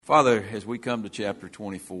Father, as we come to chapter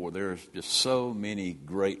 24, there's just so many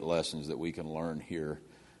great lessons that we can learn here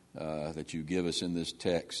that you give us in this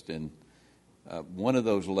text. And one of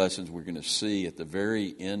those lessons we're going to see at the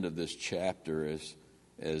very end of this chapter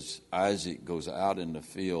as Isaac goes out in the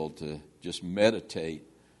field to just meditate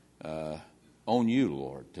on you,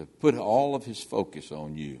 Lord, to put all of his focus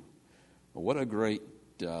on you. What a great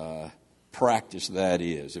practice that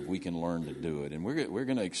is if we can learn to do it. And we're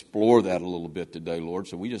going to explore that a little bit today, Lord.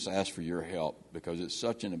 So we just ask for your help because it's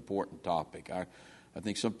such an important topic. I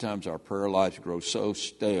think sometimes our prayer lives grow so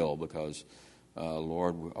stale because,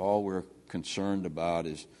 Lord, all we're concerned about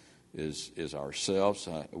is ourselves.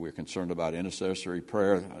 We're concerned about intercessory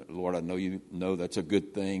prayer. Lord, I know you know that's a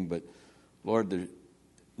good thing, but Lord, there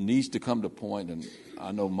needs to come to a point, and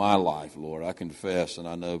I know my life, Lord, I confess, and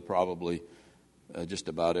I know probably just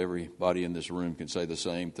about everybody in this room can say the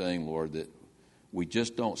same thing, Lord, that we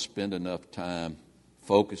just don't spend enough time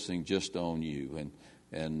focusing just on you.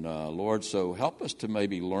 And Lord, so help us to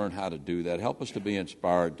maybe learn how to do that. Help us to be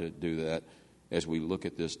inspired to do that as we look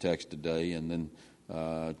at this text today. And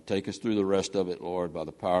then take us through the rest of it, Lord, by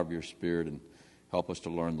the power of your Spirit, and help us to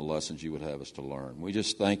learn the lessons you would have us to learn. We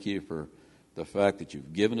just thank you for the fact that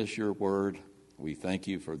you've given us your word. We thank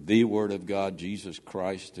you for the Word of God, Jesus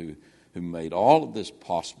Christ, who made all of this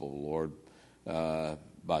possible, Lord,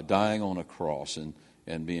 by dying on a cross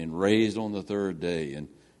and being raised on the third day and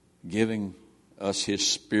giving us his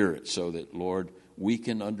Spirit so that, Lord, we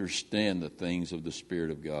can understand the things of the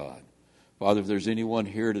Spirit of God. Father, if there's anyone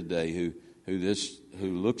here today who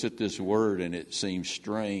looks at this word and it seems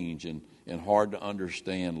strange and hard to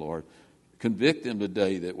understand, Lord, convict them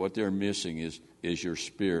today that what they're missing is your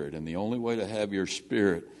Spirit. And the only way to have your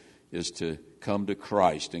Spirit is to come to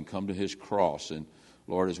Christ and come to his cross. And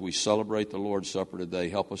Lord, as we celebrate the Lord's Supper today,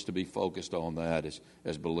 help us to be focused on that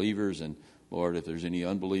as believers. And Lord, if there's any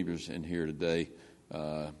unbelievers in here today,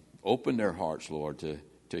 open their hearts, Lord, to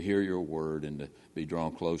hear your word and to be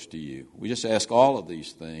drawn close to you. We just ask all of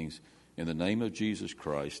these things in the name of Jesus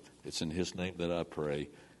Christ. It's in his name that I pray.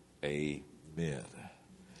 Amen.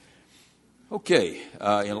 Okay,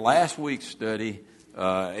 in last week's study,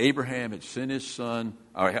 Abraham had sent his son,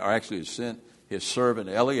 or actually had sent his servant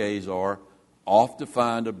Eleazar off to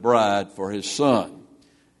find a bride for his son.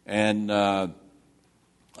 And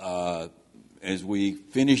as we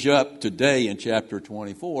finish up today in chapter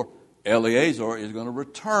 24, Eleazar is going to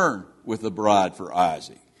return with a bride for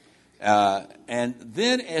Isaac. And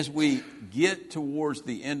then as we get towards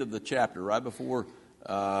the end of the chapter, right before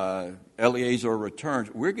Eleazar returns,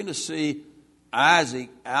 we're going to see Isaac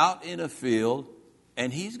out in a field,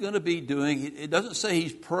 and he's going to be doing, it doesn't say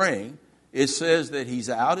he's praying, it says that he's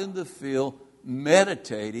out in the field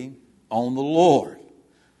meditating on the Lord.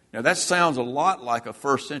 Now that sounds a lot like a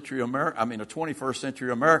 21st century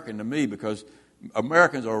American to me, because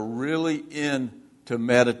Americans are really into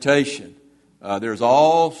meditation. There's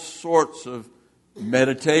all sorts of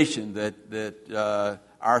meditation that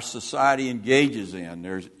our society engages in.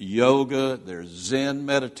 There's yoga, there's Zen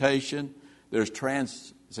meditation, there's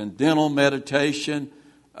transcendental meditation.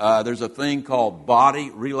 There's a thing called body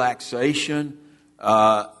relaxation.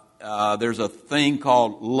 There's a thing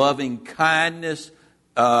called loving kindness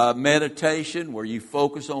meditation, where you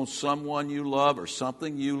focus on someone you love or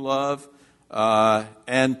something you love.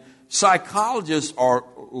 And psychologists are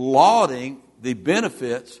lauding the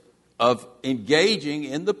benefits of engaging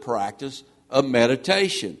in the practice of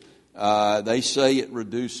meditation. They say it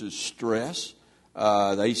reduces stress.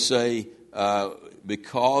 They say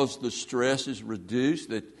because the stress is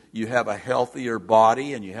reduced, that you have a healthier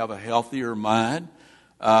body and you have a healthier mind.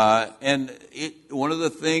 And one of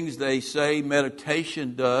the things they say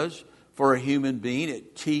meditation does for a human being,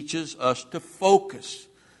 it teaches us to focus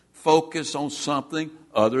on something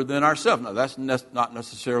other than ourselves. Now, that's not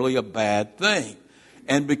necessarily a bad thing.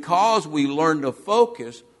 And because we learn to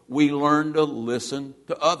focus, we learn to listen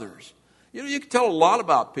to others. You know, you can tell a lot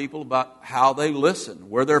about people about how they listen,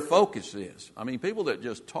 where their focus is. I mean, people that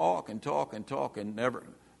just talk and talk and talk and never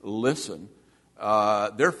listen,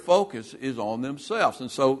 their focus is on themselves. And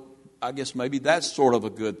so I guess maybe that's sort of a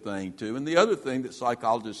good thing too. And the other thing that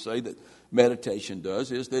psychologists say that meditation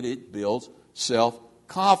does is that it builds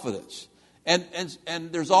self-confidence. And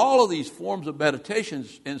there's all of these forms of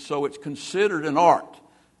meditations, and so it's considered an art.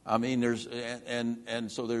 I mean,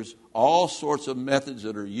 so there's all sorts of methods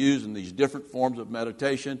that are used in these different forms of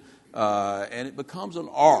meditation, and it becomes an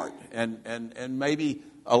art. And maybe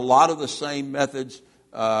a lot of the same methods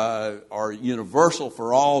are universal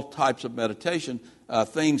for all types of meditation.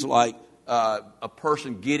 Things like a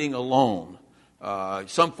person getting alone,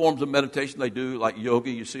 Some forms of meditation they do, like yoga,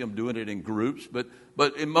 you see them doing it in groups.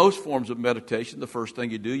 But in most forms of meditation, the first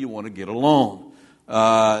thing you do, you want to get alone.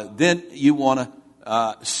 Then you want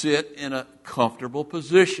to sit in a comfortable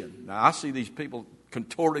position. Now, I see these people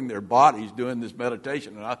contorting their bodies doing this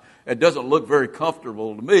meditation, and it doesn't look very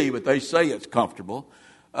comfortable to me, but they say it's comfortable.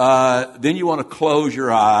 Then you want to close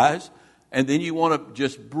your eyes, and then you want to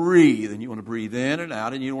just breathe, and you want to breathe in and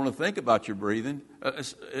out, and you don't want to think about your breathing.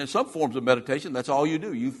 In some forms of meditation, that's all you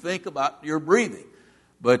do. You think about your breathing.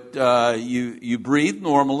 But you breathe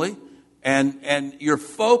normally, and your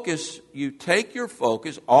focus, you take your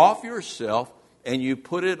focus off yourself, and you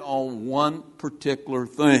put it on one particular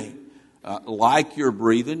thing. Like your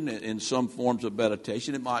breathing in some forms of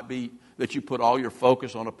meditation, it might be that you put all your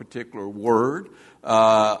focus on a particular word,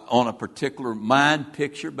 on a particular mind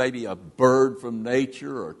picture, maybe a bird from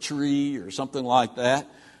nature or a tree or something like that.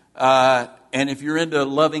 And if you're into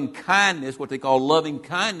loving kindness, what they call loving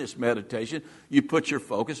kindness meditation, you put your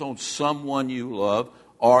focus on someone you love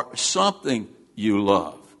or something you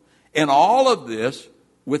love. And all of this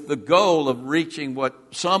with the goal of reaching what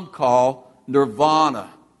some call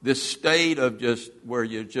nirvana, this state of just where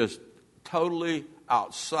you're just totally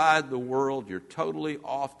outside the world, you're totally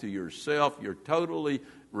off to yourself, you're totally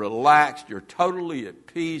relaxed, you're totally at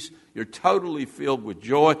peace, you're totally filled with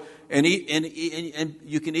joy. And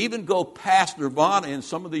you can even go past nirvana in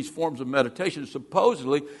some of these forms of meditation,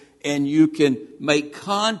 supposedly, and you can make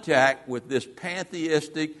contact with this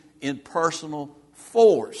pantheistic, impersonal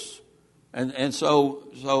force. And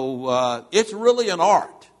so it's really an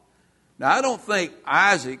art. Now, I don't think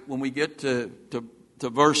Isaac, when we get to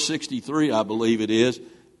verse 63, I believe it is,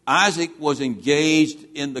 Isaac was engaged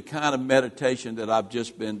in the kind of meditation that I've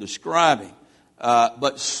just been describing.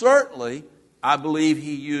 But certainly, I believe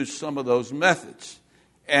he used some of those methods.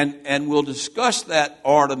 And we'll discuss that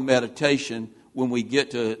art of meditation when we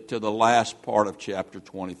get to the last part of chapter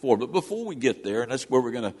 24. But before we get there, and that's where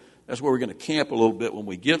we're going to camp a little bit when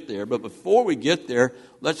we get there. But before we get there,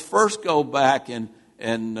 let's first go back and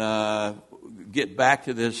get back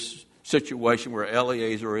to this situation where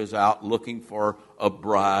Eliezer is out looking for a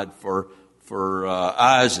bride for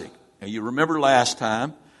Isaac. And you remember last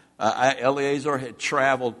time, Eliezer had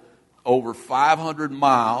traveled over 500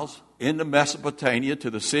 miles into Mesopotamia to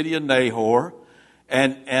the city of Nahor,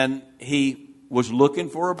 and he was looking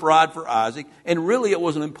for a bride for Isaac. And really, it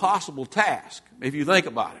was an impossible task, if you think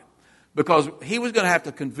about it, because he was going to have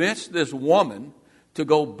to convince this woman to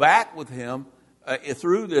go back with him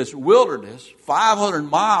through this wilderness, 500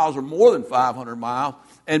 miles or more than 500 miles,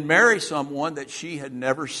 and marry someone that she had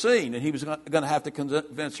never seen. And he was going to have to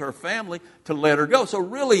convince her family to let her go. So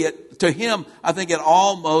really, to him, I think it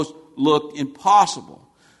almost looked impossible.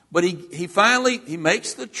 But he finally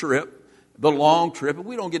makes the trip, the long trip, and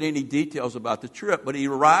we don't get any details about the trip, but he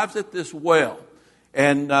arrives at this well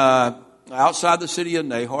and outside the city of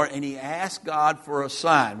Nahor, and he asked God for a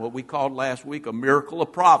sign, what we called last week a miracle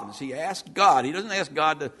of providence. He asked God. He doesn't ask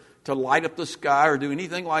God to light up the sky or do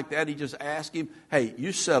anything like that. He just asked him, hey,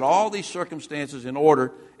 you set all these circumstances in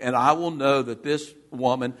order, and I will know that this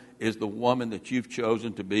woman is the woman that you've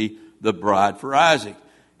chosen to be the bride for Isaac.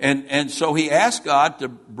 And so he asked God to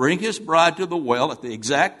bring his bride to the well at the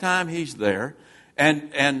exact time he's there,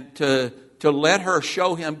 and to let her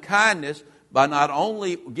show him kindness by not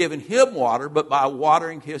only giving him water, but by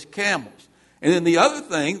watering his camels. And then the other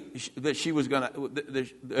thing that she was going to,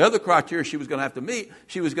 the other criteria she was going to have to meet,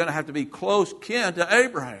 she was going to have to be close kin to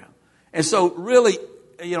Abraham. And so really,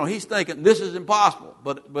 he's thinking this is impossible,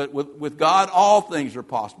 but with God, all things are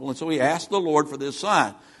possible. And so he asked the Lord for this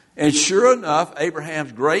sign. And sure enough,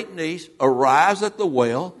 Abraham's great niece arrives at the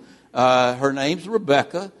well. Her name's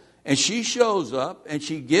Rebekah. And she shows up, and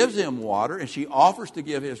she gives him water, and she offers to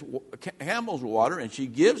give his camels water, and she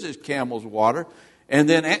gives his camels water. And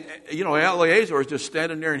then, Eliezer is just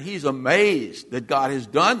standing there, and he's amazed that God has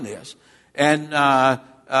done this. And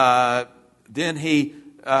then he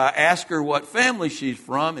asks her what family she's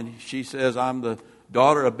from, and she says, I'm the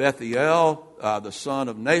daughter of Bethuel, the son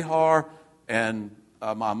of Nahor, and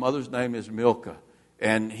my mother's name is Milcah.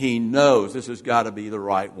 And he knows this has got to be the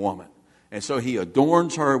right woman. And so he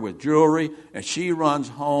adorns her with jewelry, and she runs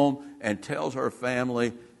home and tells her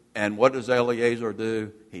family. And what does Eliezer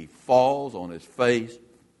do? He falls on his face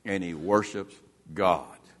and he worships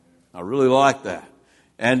God. I really like that.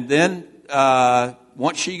 And then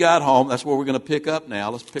once she got home, that's where we're going to pick up now.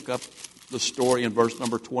 Let's pick up the story in verse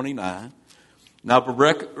number 29. Now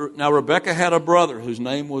Rebekah had a brother whose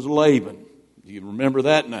name was Laban. You remember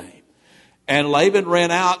that name. And Laban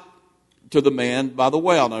ran out to the man by the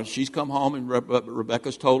well. Now, she's come home, and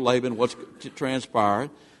Rebekah's told Laban what's transpired.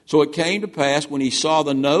 So it came to pass when he saw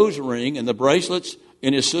the nose ring and the bracelets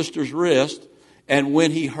in his sister's wrist, and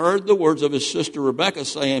when he heard the words of his sister Rebekah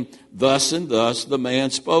saying, thus and thus the man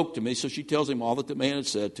spoke to me. So she tells him all that the man had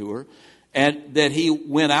said to her. And that he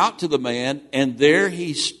went out to the man, and there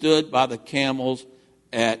he stood by the camels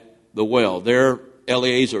at the well. There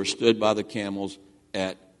Eliezer stood by the camels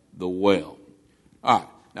at the well. All right.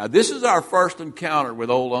 Now this is our first encounter with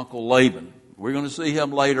old Uncle Laban. We're going to see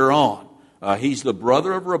him later on. He's the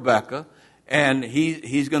brother of Rebekah, and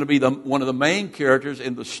he's going to be one of the main characters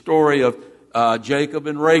in the story of Jacob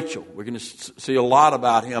and Rachel. We're going to see a lot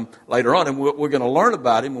about him later on, and we're going to learn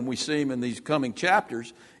about him when we see him in these coming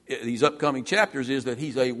chapters. These upcoming chapters is that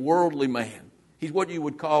he's a worldly man. He's what you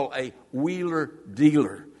would call a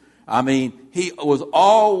wheeler-dealer. I mean, he was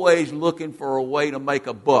always looking for a way to make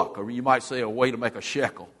a buck, or you might say a way to make a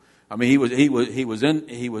shekel. I mean, he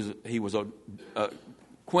was a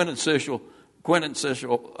quintessential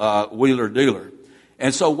wheeler-dealer.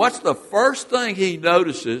 And so what's the first thing he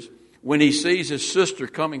notices when he sees his sister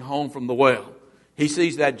coming home from the well? He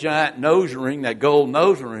sees that giant nose ring, that gold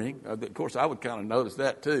nose ring. Of course, I would kind of notice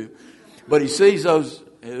that too. But he sees those,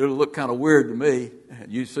 it'll look kind of weird to me.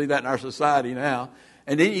 You see that in our society now.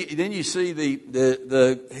 And then you see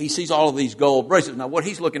he sees all of these gold bracelets. Now what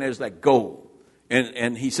he's looking at is that gold.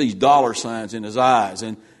 And he sees dollar signs in his eyes.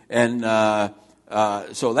 So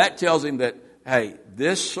that tells him that, hey,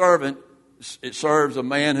 this servant, it serves a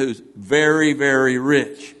man who's very, very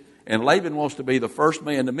rich. And Laban wants to be the first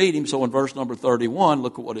man to meet him. So in verse number 31,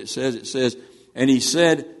 look at what it says. It says, and he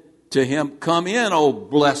said to him, come in, O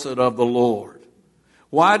blessed of the Lord.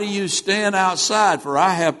 Why do you stand outside? For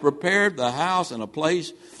I have prepared the house and a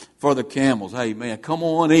place for the camels. Hey, man, come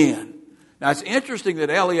on in. Now, it's interesting that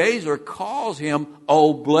Eliezer calls him,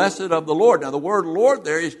 O blessed of the Lord. Now, the word Lord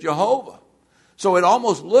there is Jehovah. So it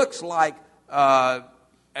almost looks like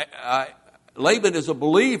Laban is a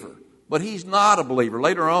believer, but he's not a believer.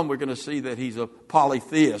 Later on, we're going to see that he's a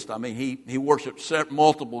polytheist. I mean, he worships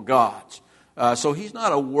multiple gods. So he's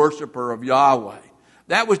not a worshiper of Yahweh.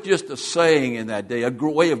 That was just a saying in that day, a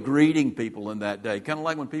way of greeting people in that day. Kind of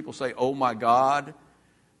like when people say, oh my God.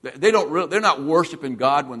 They're not worshiping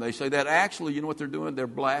God when they say that. Actually, you know what they're doing? They're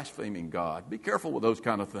blaspheming God. Be careful with those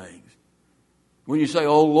kind of things. When you say,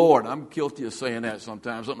 oh Lord, I'm guilty of saying that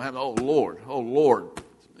sometimes. Something happens, oh Lord.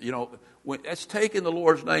 You know, that's taking the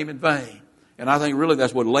Lord's name in vain. And I think really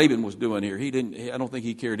that's what Laban was doing here. I don't think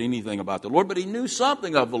he cared anything about the Lord, but he knew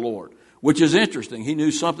something of the Lord, which is interesting. He knew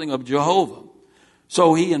something of Jehovah.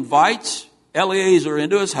 So he invites Eliezer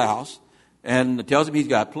into his house and tells him he's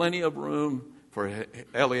got plenty of room for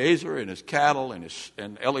Eliezer and his cattle and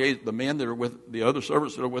Eliezer, the men that are with the other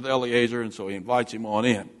servants that are with Eliezer, and so he invites him on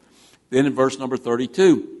in. Then in verse number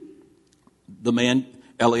 32, the man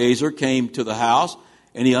Eliezer came to the house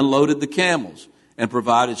and he unloaded the camels and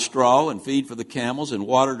provided straw and feed for the camels and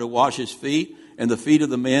water to wash his feet and the feet of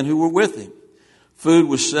the men who were with him. Food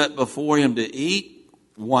was set before him to eat.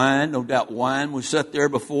 Wine, no doubt wine was set there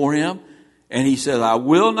before him. And he said, I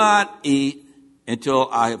will not eat until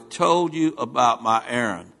I have told you about my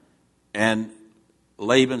errand. And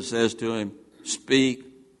Laban says to him, speak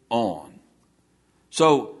on.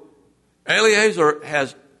 So Eliezer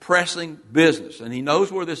has pressing business, and he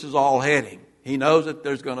knows where this is all heading. He knows that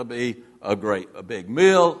there's going to be a big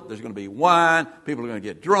meal, there's going to be wine, people are going to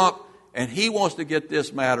get drunk, and he wants to get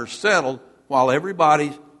this matter settled while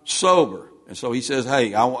everybody's sober. And so he says,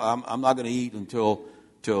 hey, I'm not going to eat until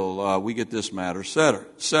we get this matter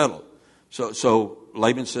settled. So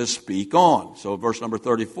Laban says, speak on. So verse number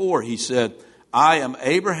 34, he said, I am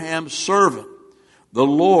Abraham's servant. The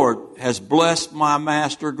Lord has blessed my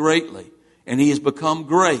master greatly, and he has become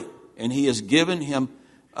great, and he has given him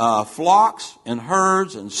flocks and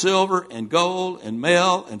herds and silver and gold and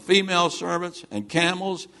male and female servants and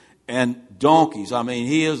camels and donkeys. I mean,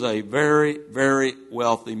 he is a very, very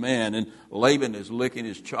wealthy man. And Laban is licking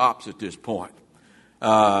his chops at this point.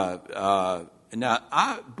 Now,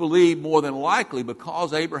 I believe more than likely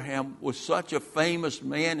because Abraham was such a famous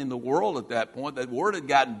man in the world at that point, that word had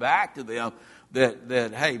gotten back to them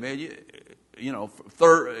that hey, man,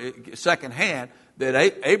 second hand,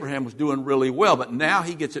 that Abraham was doing really well. But now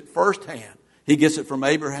he gets it firsthand. He gets it from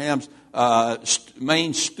Abraham's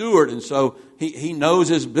main steward, and so he knows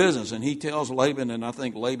his business, and he tells Laban, and I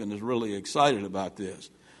think Laban is really excited about this.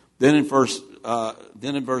 Then in verse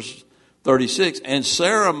 36, and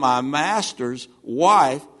Sarah, my master's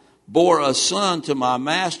wife, bore a son to my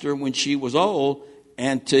master when she was old,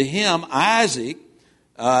 and to him, Isaac,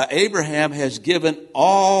 Abraham has given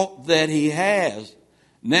all that he has.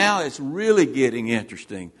 Now it's really getting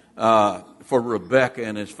interesting. for Rebekah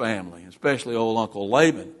and his family, especially old Uncle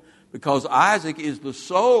Laban, because Isaac is the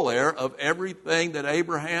sole heir of everything that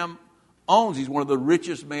Abraham owns. He's one of the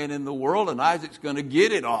richest men in the world, and Isaac's going to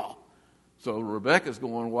get it all. So Rebekah's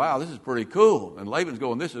going, wow, this is pretty cool. And Laban's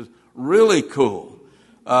going, this is really cool.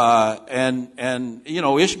 And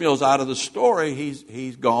Ishmael's out of the story.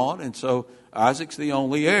 He's gone, and so Isaac's the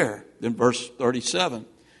only heir. Then verse 37,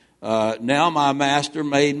 now my master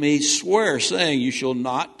made me swear, saying, you shall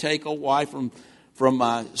not take a wife from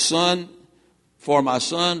my son, for my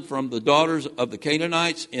son from the daughters of the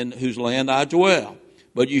Canaanites in whose land I dwell.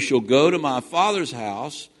 But you shall go to my father's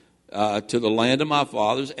house, to the land of my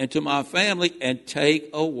fathers, and to my family, and take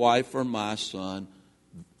a wife for my son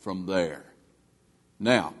from there.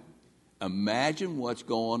 Now, imagine what's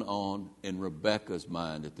going on in Rebekah's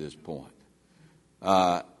mind at this point.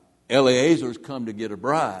 Eliezer's come to get a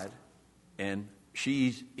bride, and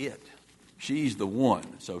she's it. She's the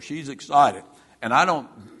one. So she's excited. And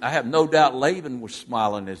I have no doubt Laban was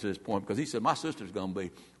smiling at this point, because he said, my sister's going to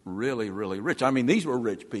be really, really rich. I mean, these were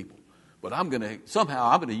rich people. But I'm going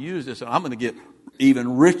to use this, and I'm going to get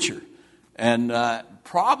even richer. And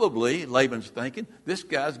probably Laban's thinking, this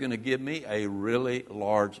guy's going to give me a really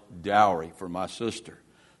large dowry for my sister.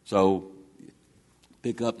 So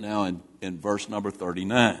pick up now in verse number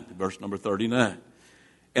 39. Verse number 39.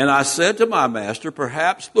 And I said to my master,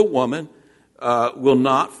 perhaps the woman will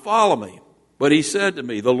not follow me. But he said to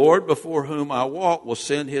me, the Lord before whom I walk will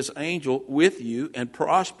send his angel with you and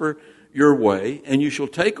prosper your way, and you shall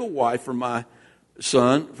take a wife for my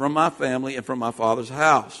son, from my family, and from my father's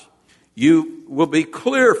house. You will be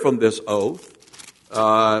clear from this oath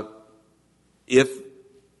if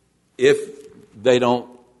they don't,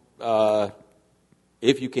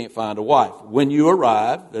 if you can't find a wife. When you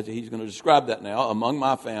arrive, he's going to describe that now, among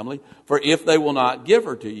my family, for if they will not give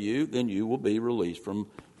her to you, then you will be released from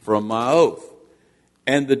my oath.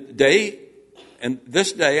 And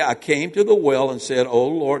this day I came to the well and said, O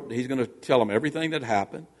Lord, he's going to tell him everything that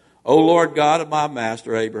happened. O Lord God of my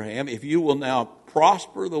master Abraham, if you will now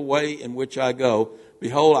prosper the way in which I go,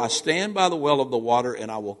 behold, I stand by the well of the water,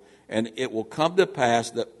 and it will come to pass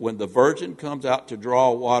that when the virgin comes out to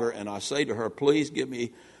draw water, and I say to her, please give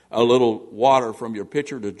me a little water from your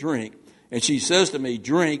pitcher to drink. And she says to me,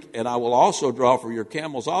 drink, and I will also draw for your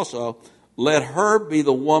camels also. Let her be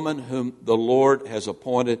the woman whom the Lord has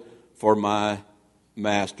appointed for my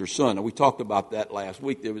master's son. And we talked about that last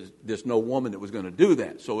week. There's no woman that was going to do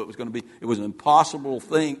that. So it was an impossible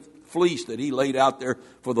fleece that he laid out there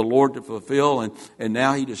for the Lord to fulfill. And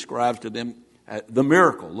now he describes to them the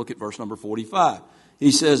miracle. Look at verse number 45.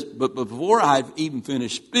 He says, but before I've even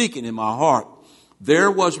finished speaking in my heart, there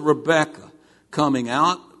was Rebekah coming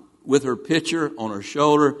out with her pitcher on her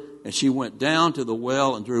shoulder, and she went down to the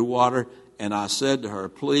well and drew water. And I said to her,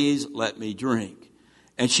 please let me drink.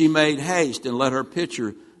 And she made haste and let her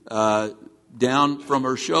pitcher down from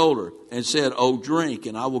her shoulder and said, oh, drink,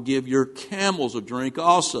 and I will give your camels a drink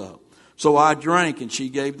also. So I drank, and she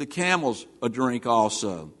gave the camels a drink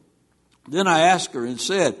also. Then I asked her and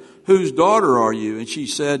said, whose daughter are you? And she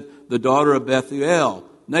said, the daughter of Bethuel,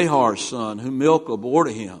 Nahor's son, whom Milcah bore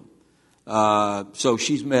to him. So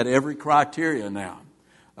she's met every criteria now.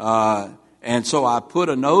 And so I put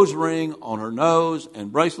a nose ring on her nose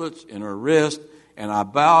and bracelets in her wrist, and I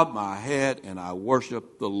bowed my head and I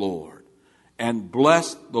worshiped the Lord and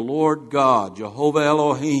blessed the Lord God, Jehovah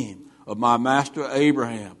Elohim, of my master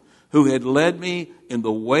Abraham, who had led me in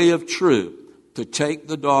the way of truth to take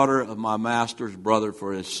the daughter of my master's brother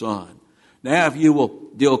for his son. Now, if you will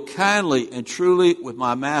deal kindly and truly with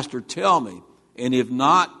my master, tell me, and if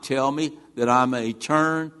not, tell me that I may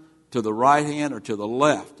turn to the right hand or to the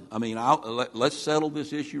left. I mean, let's settle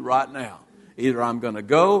this issue right now. Either I'm going to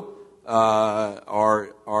go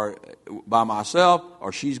or by myself,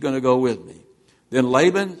 or she's going to go with me. Then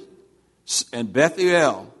Laban and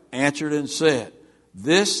Bethuel answered and said,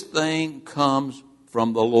 this thing comes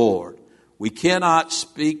from the Lord. We cannot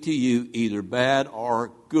speak to you either bad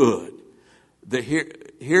or good.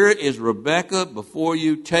 Here is Rebekah before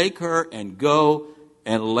you. Take her and go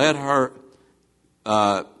and let her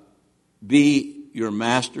be your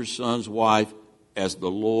master's son's wife as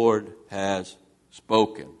the Lord has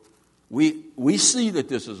spoken. We see that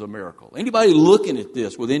this is a miracle. Anybody looking at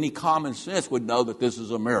this with any common sense would know that this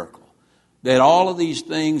is a miracle. That all of these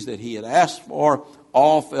things that he had asked for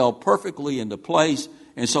all fell perfectly into place.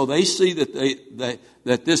 And so they see that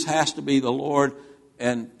this has to be the Lord.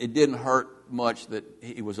 And it didn't hurt much that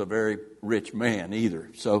he was a very rich man either.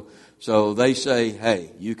 So they say,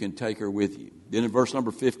 hey, you can take her with you. Then in verse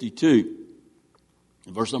number 52,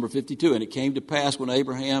 Verse number 52, and it came to pass when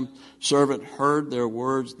Abraham's servant heard their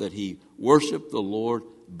words that he worshiped the Lord,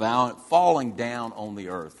 falling down on the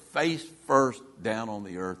earth, face first down on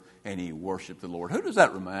the earth, and he worshiped the Lord. Who does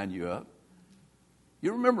that remind you of?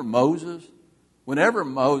 You remember Moses? Whenever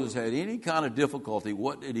Moses had any kind of difficulty,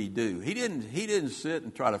 what did he do? He didn't sit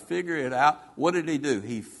and try to figure it out. What did he do?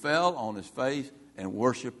 He fell on his face and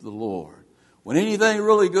worshiped the Lord. When anything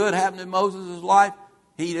really good happened in Moses' life,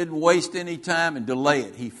 he didn't waste any time and delay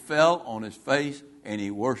it. He fell on his face and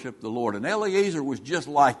he worshiped the Lord. And Eliezer was just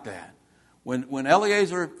like that. When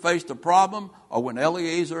Eliezer faced a problem, or when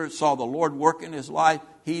Eliezer saw the Lord work in his life,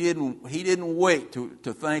 he didn't wait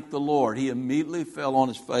to thank the Lord. He immediately fell on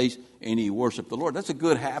his face and he worshiped the Lord. That's a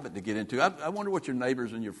good habit to get into. I wonder what your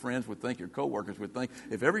neighbors and your friends would think, your coworkers would think,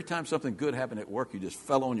 if every time something good happened at work, you just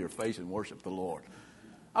fell on your face and worshiped the Lord.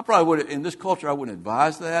 I probably would, in this culture, I wouldn't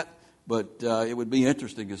advise that, but it would be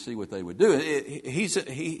interesting to see what they would do. He's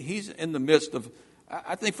in the midst of,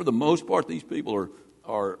 I think for the most part, these people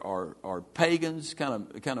are pagans, kind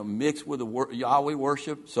of mixed with the Yahweh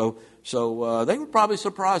worship. So they were probably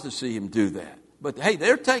surprised to see him do that. But hey,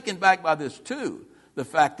 they're taken back by this too. The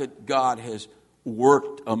fact that God has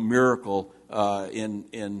worked a miracle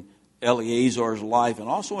in Eliezer's life, and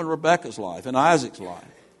also in Rebekah's life, and Isaac's life,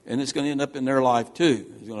 and it's going to end up in their life too.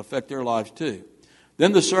 It's going to affect their lives too.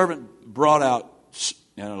 Then the servant brought out,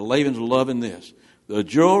 and Laban's loving this, the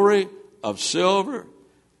jewelry of silver,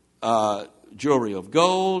 jewelry of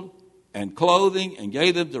gold, and clothing, and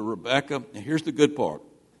gave them to Rebekah. And here's the good part.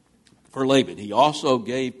 For Laban, he also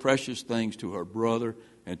gave precious things to her brother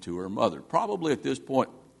and to her mother. Probably at this point,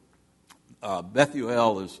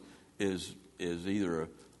 Bethuel is either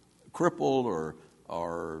crippled or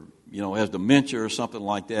has dementia or something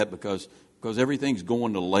like that, because everything's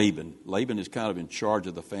going to Laban. Laban is kind of in charge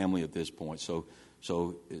of the family at this point. So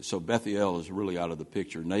Bethuel is really out of the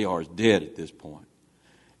picture. Nahor is dead at this point.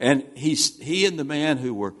 And he and the man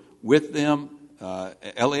who were with them,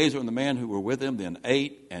 Eliezer and the man who were with them, then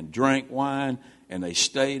ate and drank wine, and they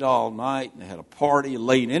stayed all night, and they had a party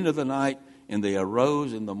late into the night, and they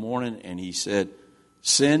arose in the morning, and he said,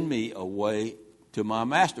 "Send me away to my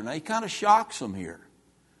master." Now he kind of shocks them here.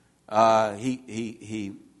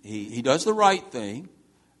 He does the right thing.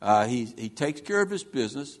 He takes care of his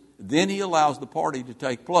business. Then he allows the party to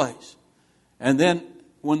take place. And then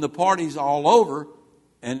when the party's all over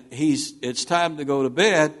and it's time to go to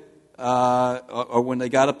bed, or when they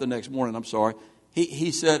got up the next morning,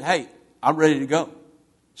 he said, "Hey, I'm ready to go.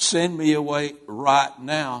 Send me away right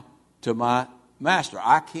now to my master.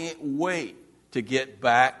 I can't wait to get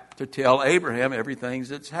back to tell Abraham everything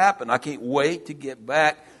that's happened. I can't wait to get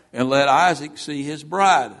back and let Isaac see his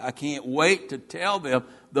bride. I can't wait to tell them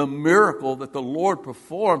the miracle that the Lord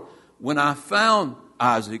performed when I found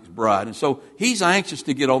Isaac's bride." And so he's anxious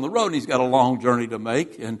to get on the road, and he's got a long journey to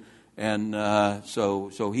make, and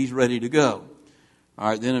so he's ready to go. All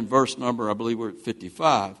right, then in verse number, I believe we're at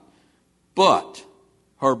 55. But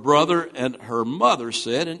her brother and her mother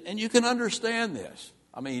said, and you can understand this.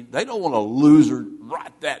 I mean, they don't want to lose her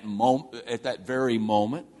right at that very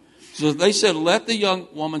moment. So they said, "Let the young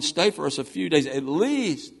woman stay for us a few days, at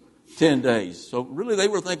least 10 days. So really they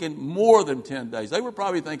were thinking more than 10 days. They were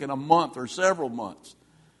probably thinking a month or several months.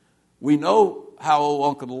 We know how old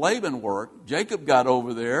Uncle Laban worked. Jacob got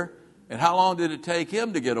over there, and how long did it take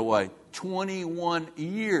him to get away? 21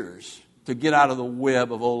 years to get out of the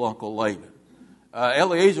web of old Uncle Laban.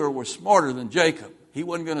 Eliezer was smarter than Jacob. He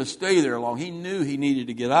wasn't going to stay there long. He knew he needed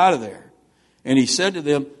to get out of there. And he said to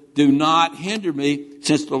them, "Do not hinder me,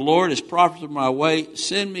 since the Lord has prospered my way.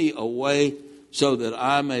 Send me away so that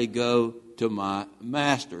I may go to my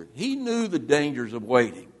master." He knew the dangers of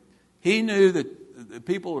waiting. He knew that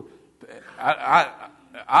people,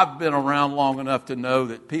 I've been around long enough to know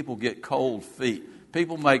that people get cold feet.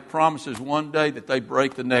 People make promises one day that they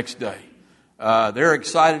break the next day. They're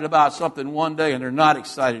excited about something one day and they're not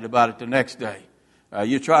excited about it the next day.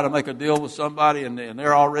 You try to make a deal with somebody and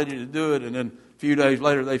they're all ready to do it, and then a few days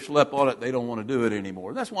later they've slept on it, they don't want to do it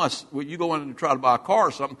anymore. That's why when you go in and try to buy a car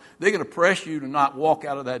or something, they're going to press you to not walk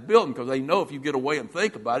out of that building, because they know if you get away and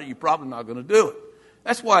think about it, you're probably not going to do it.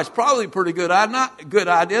 That's why it's probably a pretty good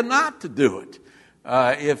idea not to do it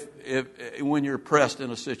if when you're pressed in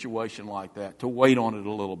a situation like that, to wait on it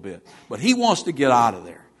a little bit. But he wants to get out of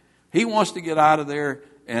there. He wants to get out of there,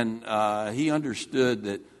 and he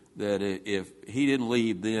understood that if he didn't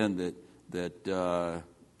leave then, that the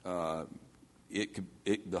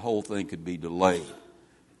whole thing could be delayed.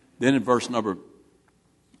 Then in verse number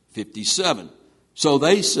 57, so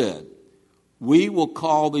they said, "We will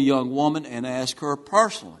call the young woman and ask her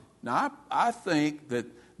personally." Now, I think that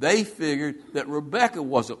they figured that Rebekah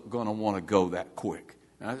wasn't going to want to go that quick.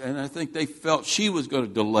 And I think they felt she was going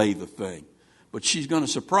to delay the thing. But she's going to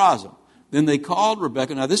surprise them. Then they called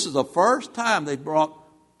Rebekah. Now, this is the first time they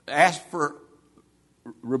asked for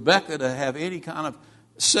Rebekah to have any kind of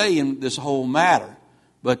say in this whole matter.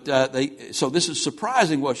 But so this is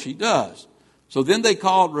surprising what she does. So then they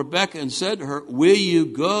called Rebekah and said to her, will you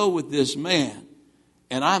go with this man?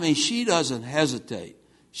 And I mean, she doesn't hesitate.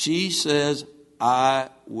 She says, I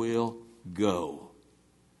will go.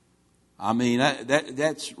 I mean,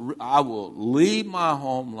 that's I will leave my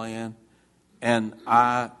homeland and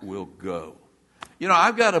I will go. You know,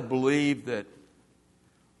 I've got to believe that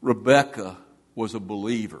Rebekah was a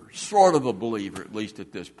believer, sort of a believer, at least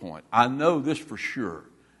at this point. I know this for sure.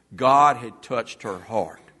 God had touched her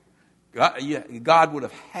heart. God would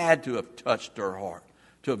have had to have touched her heart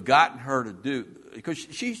to have gotten her to do, because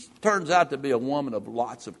she turns out to be a woman of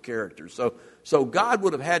lots of character. So God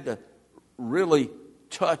would have had to really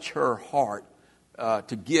touch her heart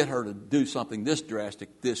to get her to do something this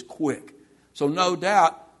drastic, this quick. So no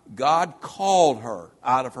doubt God called her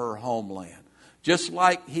out of her homeland. Just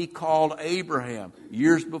like he called Abraham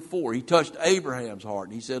years before. He touched Abraham's heart.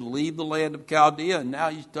 And he said, leave the land of Chaldea. And now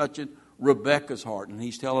he's touching Rebekah's heart. And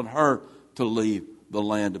he's telling her to leave the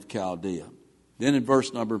land of Chaldea. Then in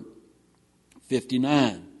verse number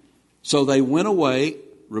 59. So they went away,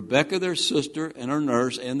 Rebekah their sister and her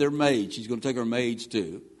nurse and their maids. She's going to take her maids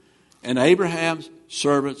too. And Abraham's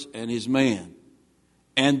servants and his man.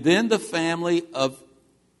 And then the family of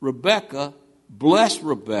Rebekah blessed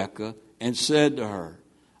Rebekah and said to her,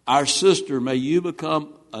 our sister, may you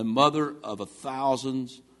become a mother of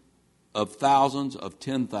thousands of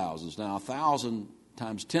 10,000s. Now, 1,000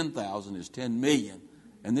 times 10,000 is 10 million.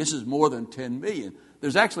 And this is more than 10 million.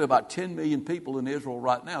 There's actually about 10 million people in Israel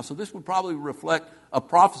right now. So this would probably reflect a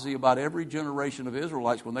prophecy about every generation of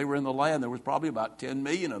Israelites. When they were in the land, there was probably about 10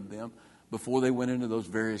 million of them before they went into those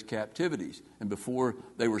various captivities and before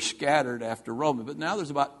they were scattered after Rome. But now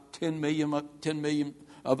there's about 10 million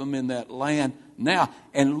of them in that land now.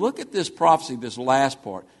 And look at this prophecy, this last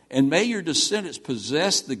part. And may your descendants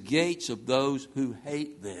possess the gates of those who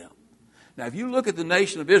hate them. Now, if you look at the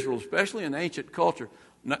nation of Israel, especially in ancient culture,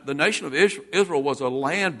 the nation of Israel was a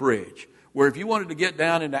land bridge where if you wanted to get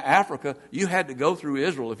down into Africa, you had to go through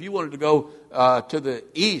Israel. If you wanted to go to the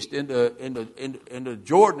east into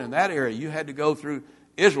Jordan and that area, you had to go through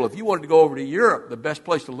Israel. If you wanted to go over to Europe, the best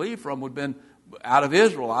place to leave from would have been out of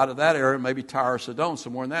Israel, out of that area, maybe Tyre or Sidon,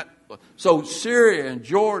 somewhere in that. So Syria and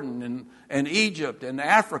Jordan and Egypt and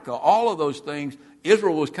Africa, all of those things,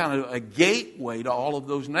 Israel was kind of a gateway to all of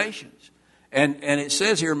those nations. And it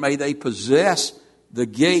says here, may they possess the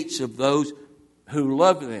gates of those who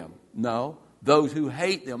love them. No, those who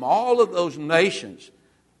hate them. All of those nations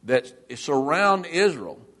that surround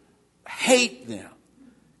Israel hate them.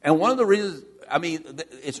 And one of the reasons,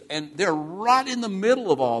 and they're right in the middle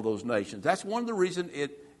of all those nations. That's one of the reasons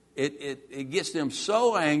it gets them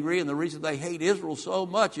so angry, and the reason they hate Israel so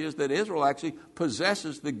much is that Israel actually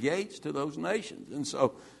possesses the gates to those nations. And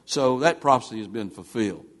so that prophecy has been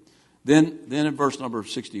fulfilled. Then in verse number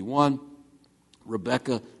 61,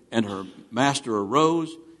 Rebekah and her master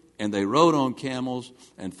arose, and they rode on camels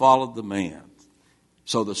and followed the man.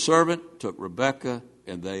 So the servant took Rebekah,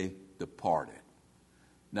 and they departed.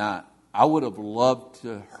 Now, I would have loved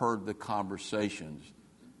to have heard the conversations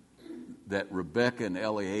that Rebekah and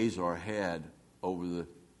Eleazar had over the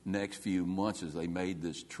next few months as they made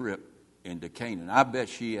this trip into Canaan. I bet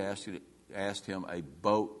she asked him a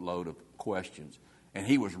boatload of questions, and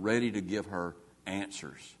he was ready to give her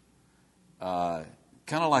answers.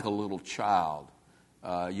 Kind of like a little child.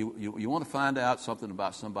 You want to find out something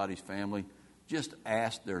about somebody's family, just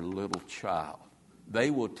ask their little child. They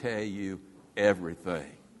will tell you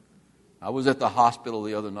everything. I was at the hospital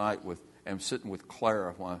the other night and sitting with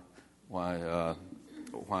Clara while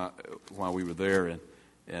we were there,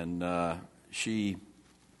 and I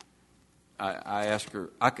asked her.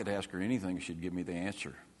 I could ask her anything; she'd give me the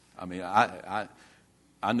answer. I mean, I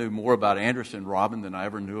knew more about Anderson and Robin than I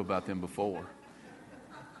ever knew about them before.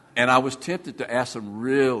 And I was tempted to ask some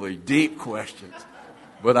really deep questions,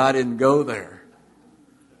 but I didn't go there.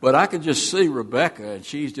 But I could just see Rebekah, and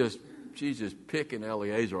she's just picking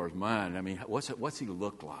Eleazar's mind. I mean, what's he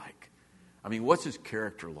look like? I mean, what's his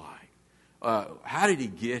character like? How did he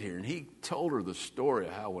get here? And he told her the story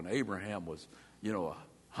of how when Abraham was,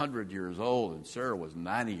 100 years old, and Sarah was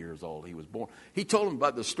 90 years old. He was born. He told him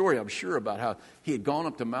about the story, I'm sure, about how he had gone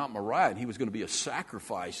up to Mount Moriah, and he was going to be a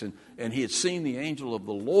sacrifice, and he had seen the angel of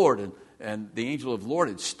the Lord, and the angel of the Lord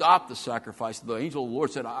had stopped the sacrifice. The angel of the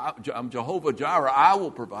Lord said, I'm Jehovah Jireh, I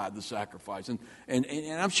will provide the sacrifice. And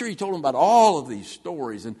I'm sure he told him about all of these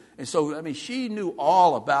stories. And so, I mean, she knew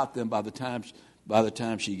all about them by the time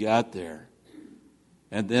she got there.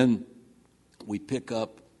 And then we pick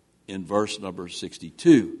up in verse number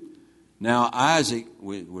 62. Now Isaac,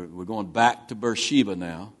 we're going back to Beersheba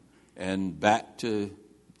now, and back to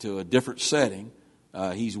a different setting.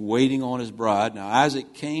 He's waiting on his bride. Now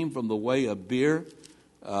Isaac came from the way of Beer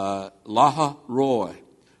Lahai-roi,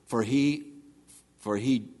 for he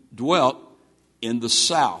dwelt in the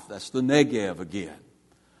south. That's the Negev again.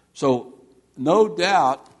 So no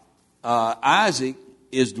doubt Isaac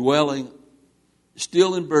is dwelling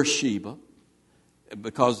still in Beersheba,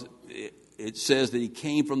 because it says that he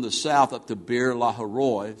came from the south up to Beer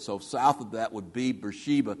Lahai-roi. So south of that would be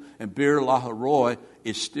Beersheba, and Beer Lahai-roi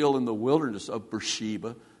is still in the wilderness of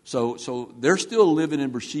Beersheba. So they're still living in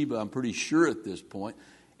Beersheba, I'm pretty sure, at this point.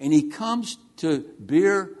 And he comes to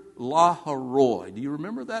Beer Lahai-roi. Do you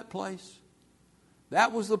remember that place?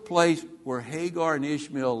 That was the place where Hagar and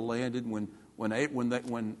Ishmael landed when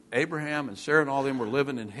Abraham and Sarah and all of them were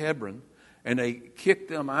living in Hebron, and they kicked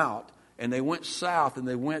them out. And they went south, and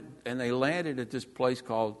they landed at this place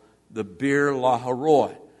called the Beer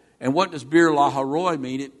Lahai-roi. And what does Beer Lahai-roi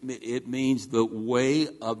mean? It means the way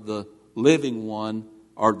of the living one,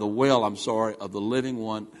 or the well, of the living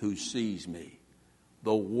one who sees me.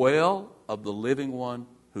 The well of the living one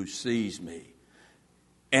who sees me.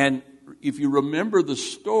 And if you remember the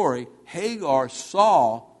story, Hagar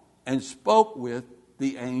saw and spoke with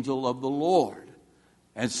the angel of the Lord.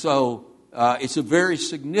 And so it's a very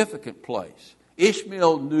significant place.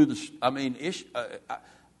 Ishmael knew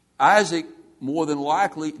Isaac more than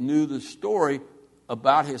likely knew the story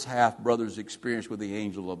about his half-brother's experience with the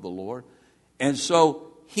angel of the Lord. And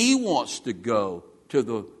so he wants to go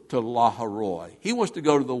to Lahai-roi. He wants to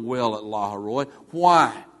go to the well at Lahai-roi.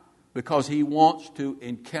 Why? Because he wants to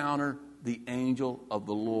encounter the angel of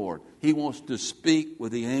the Lord. He wants to speak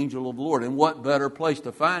with the angel of the Lord. And what better place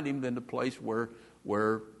to find him than the place where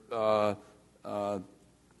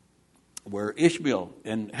Ishmael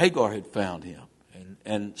and Hagar had found him.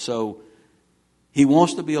 And so he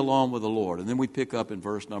wants to be alone with the Lord. And then we pick up in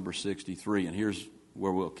verse number 63, and here's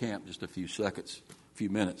where we'll camp just a few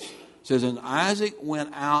minutes. It says, and Isaac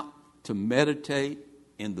went out to meditate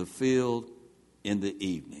in the field in the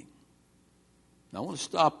evening. Now I want to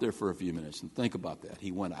stop there for a few minutes and think about that.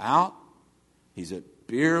 He went out. He's at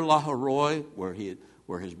Beer Lahai-roi, where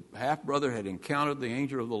his half-brother had encountered the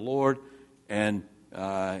angel of the Lord, and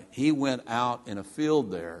he went out in a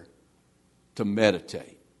field there to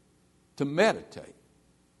meditate.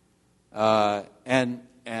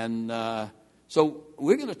 So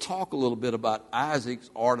we're going to talk a little bit about Isaac's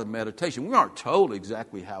art of meditation. We aren't told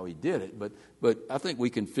exactly how he did it, but I think we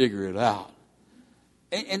can figure it out.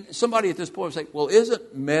 And somebody at this point will say, well,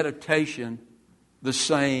 isn't meditation the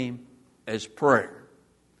same as prayer?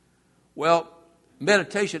 Well,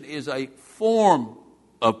 meditation is a form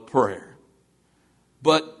of prayer.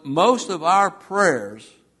 But most of our prayers,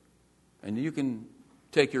 and you can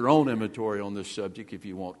take your own inventory on this subject if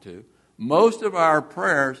you want to, most of our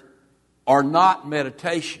prayers are not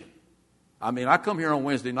meditation. I mean, I come here on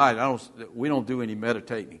Wednesday night, we don't do any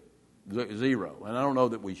meditating, zero. And I don't know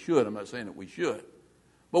that we should. I'm not saying that we should.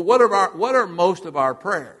 But what are most of our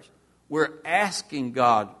prayers? We're asking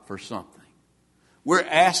God for something. We're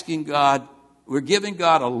giving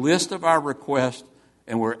God a list of our requests,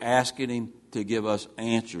 and we're asking Him to give us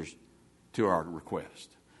answers to our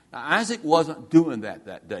request. Now, Isaac wasn't doing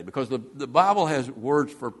that day, because the Bible has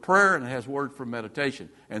words for prayer and it has words for meditation.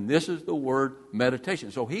 And this is the word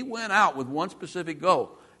meditation. So he went out with one specific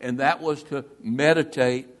goal, and that was to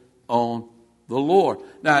meditate on the Lord.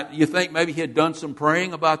 Now, you think maybe he had done some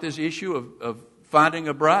praying about this issue of finding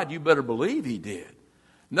a bride? You better believe he did.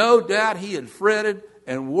 No doubt he had fretted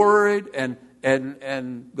and worried and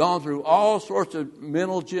gone through all sorts of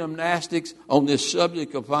mental gymnastics on this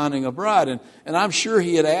subject of finding a bride. And I'm sure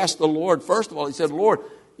he had asked the Lord, first of all, he said, Lord,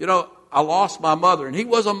 I lost my mother. And he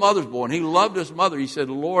was a mother's boy, and he loved his mother. He said,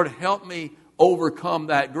 Lord, help me overcome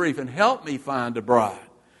that grief and help me find a bride.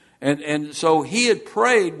 And so he had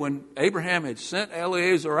prayed when Abraham had sent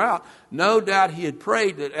Eliezer out. No doubt he had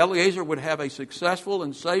prayed that Eliezer would have a successful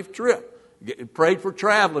and safe trip. He prayed for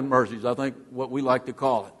traveling mercies, I think what we like to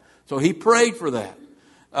call it. So he prayed for that.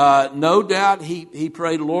 No doubt he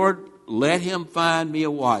prayed, Lord, let him find me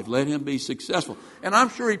a wife. Let him be successful. And I'm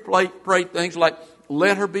sure he prayed things like,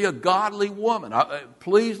 let her be a godly woman.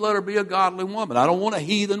 Please let her be a godly woman. I don't want a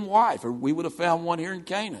heathen wife, or we would have found one here in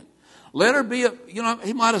Canaan. Let her be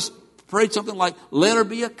he might have prayed something like, let her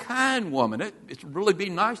be a kind woman. It'd really be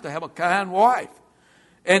nice to have a kind wife.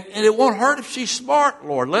 And it won't hurt if she's smart,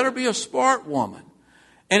 Lord. Let her be a smart woman.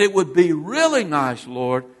 And it would be really nice,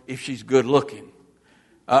 Lord, if she's good looking.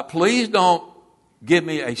 Please don't give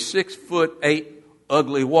me a 6'8"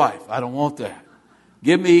 ugly wife. I don't want that.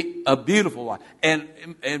 Give me a beautiful wife. And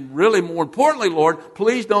really more importantly, Lord,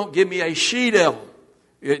 please don't give me a she-devil.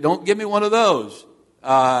 Don't give me one of those.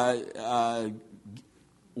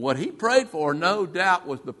 What he prayed for, no doubt,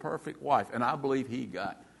 was the perfect wife. And I believe he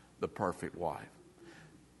got the perfect wife.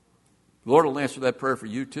 The Lord will answer that prayer for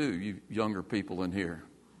you too, you younger people in here.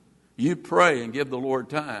 You pray and give the Lord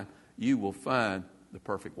time, you will find the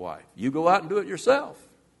perfect wife. You go out and do it yourself,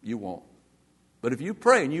 you won't. But if you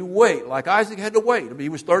pray and you wait, like Isaac had to wait. I mean, he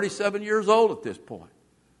was 37 years old at this point.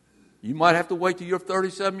 You might have to wait till you're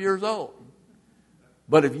 37 years old.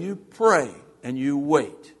 But if you pray and you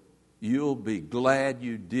wait, you'll be glad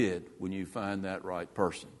you did when you find that right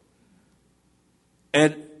person.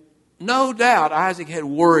 And no doubt Isaac had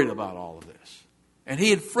worried about all of this. And he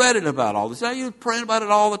had fretted about all this. Now he was praying about it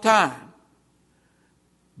all the time.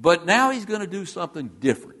 But now he's going to do something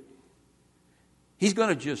different. He's going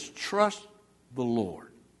to just trust the Lord.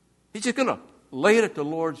 He's just going to lay it at the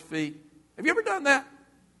Lord's feet. Have you ever done that?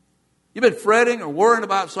 You've been fretting or worrying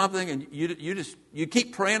about something and you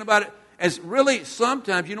keep praying about it. And really,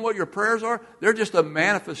 sometimes, you know what your prayers are? They're just a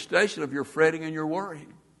manifestation of your fretting and your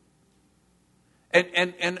worrying.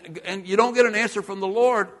 And you don't get an answer from the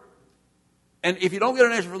Lord. And if you don't get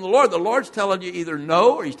an answer from the Lord's telling you either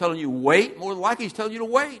no or he's telling you wait. More than likely, he's telling you to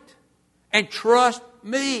wait. And trust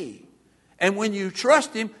me. And when you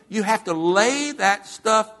trust him, you have to lay that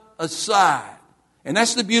stuff aside. And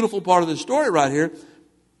that's the beautiful part of the story right here.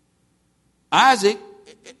 Isaac,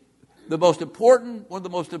 one of the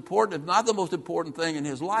most important, if not the most important thing in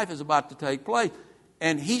his life is about to take place.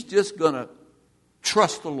 And he's just going to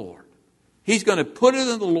trust the Lord. He's going to put it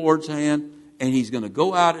in the Lord's hand, and he's going to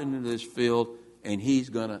go out into this field, and he's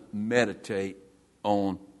going to meditate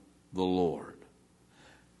on the Lord.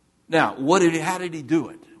 Now, how did he do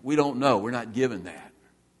it? We don't know. We're not given that.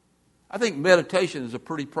 I think meditation is a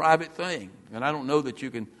pretty private thing, and I don't know that you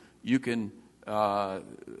can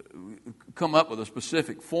come up with a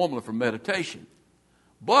specific formula for meditation.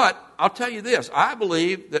 But I'll tell you this. I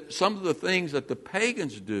believe that some of the things that the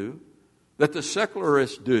pagans do, that the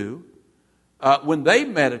secularists do, when they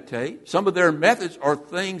meditate, some of their methods are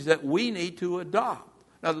things that we need to adopt.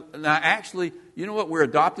 Now, actually, you know what we're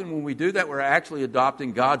adopting when we do that? We're actually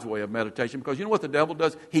adopting God's way of meditation, because you know what the devil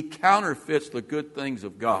does? He counterfeits the good things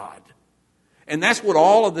of God. And that's what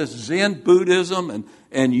all of this Zen Buddhism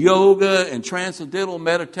and yoga and transcendental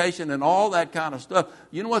meditation and all that kind of stuff,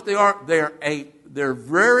 you know what they are? They're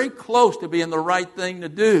very close to being the right thing to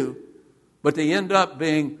do, but they end up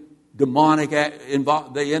being demonic.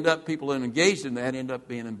 People engaged in that end up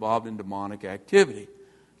being involved in demonic activity.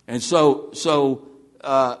 And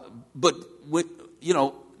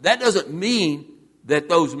that doesn't mean that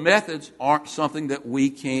those methods aren't something that we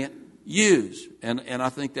can't use. And I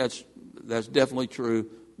think that's definitely true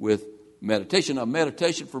with meditation. Now,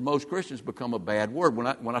 meditation for most Christians become a bad word.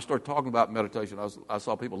 When I start talking about meditation, I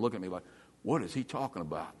saw people look at me like, what is he talking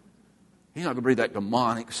about? He's not going to bring that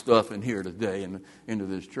demonic stuff in here today and into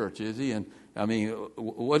this church, is he? And I mean,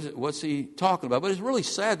 what's he talking about? But it's really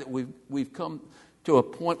sad that we've come to a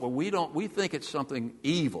point where we think it's something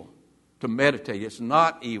evil to meditate. It's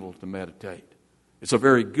not evil to meditate. It's a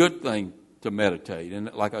very good thing to meditate.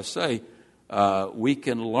 And like I say, we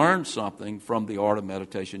can learn something from the art of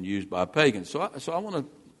meditation used by pagans. So I want to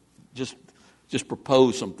just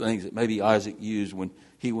propose some things that maybe Isaac used when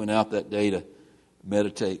he went out that day to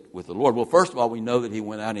meditate with the Lord. Well, first of all, we know that he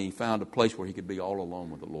went out and he found a place where he could be all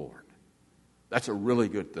alone with the Lord. That's a really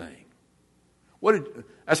good thing.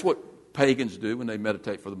 That's what pagans do when they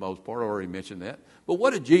meditate for the most part. I already mentioned that. But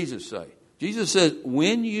what did Jesus say? Jesus says,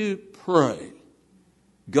 when you pray,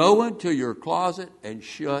 go into your closet and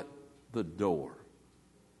shut the door.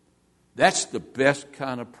 That's the best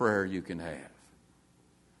kind of prayer you can have.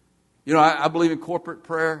 You know, I believe in corporate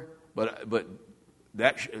prayer, but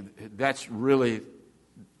that's really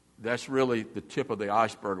the tip of the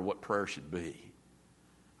iceberg of what prayer should be.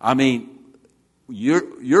 I mean,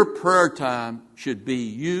 your prayer time should be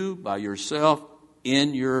you by yourself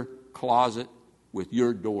in your closet with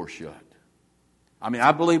your door shut. I mean,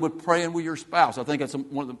 I believe with praying with your spouse. I think that's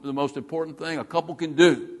one of the most important thing a couple can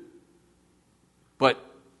do. But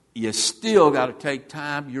you still got to take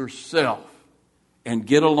time yourself and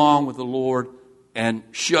get along with the Lord and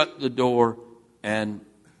shut the door and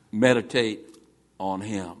meditate on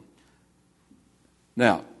Him.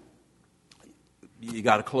 Now, you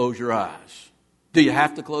got to close your eyes. Do you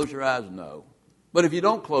have to close your eyes? No. But if you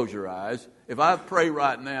don't close your eyes, if I pray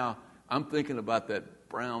right now, I'm thinking about that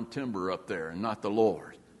brown timber up there and not the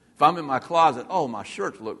Lord. If I'm in my closet, oh, my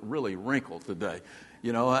shirts look really wrinkled today.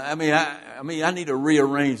 You know, I need to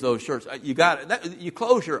rearrange those shirts. You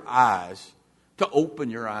close your eyes to open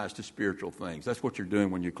your eyes to spiritual things. That's what you're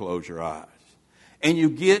doing when you close your eyes. And you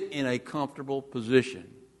get in a comfortable position.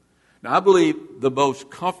 Now, I believe the most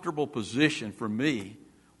comfortable position for me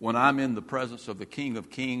when I'm in the presence of the King of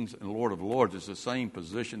Kings and Lord of Lords is the same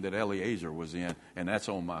position that Eliezer was in, and that's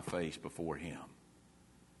on my face before Him.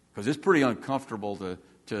 Because it's pretty uncomfortable to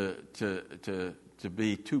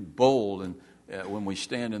be too bold and when we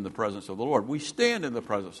stand in the presence of the Lord. We stand in the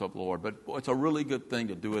presence of the Lord, but it's a really good thing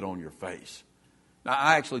to do it on your face. Now,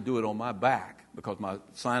 I actually do it on my back because my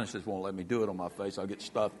sinuses won't let me do it on my face. I'll get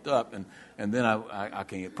stuffed up, and then I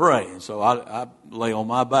can't pray. And so I lay on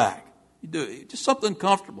my back. You do it, just something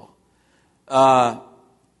comfortable.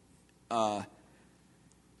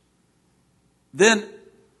 Then,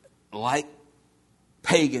 like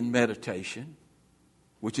pagan meditation,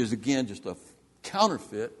 which is, again, just a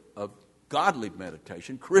counterfeit of godly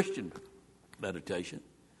meditation, Christian meditation,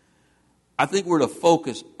 I think we're to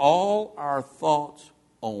focus all our thoughts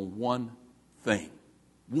on one thing.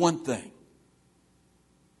 One thing.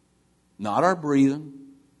 Not our breathing,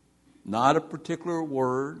 not a particular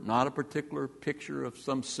word, not a particular picture of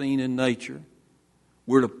some scene in nature.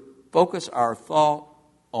 We're to focus our thought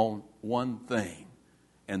on one thing,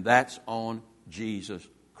 and that's on Jesus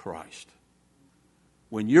Christ.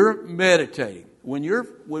 When you're meditating,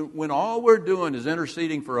 when all we're doing is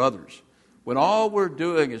interceding for others, when all we're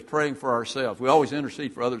doing is praying for ourselves, we always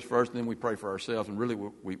intercede for others first, and then we pray for ourselves, and really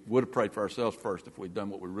we would have prayed for ourselves first if we'd done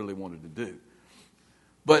what we really wanted to do.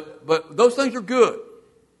 But those things are good.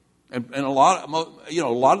 And a lot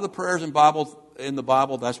of the prayers in the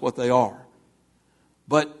Bible, that's what they are.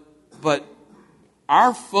 But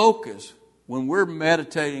our focus when we're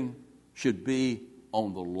meditating should be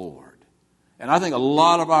on the Lord. And I think a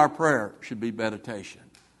lot of our prayer should be meditation.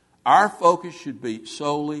 Our focus should be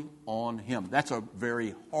solely on Him. That's a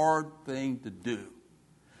very hard thing to do.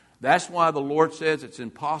 That's why the Lord says it's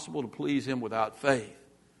impossible to please Him without faith.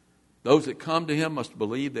 Those that come to Him must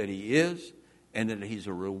believe that He is, and that He's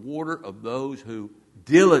a rewarder of those who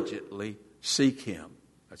diligently seek Him.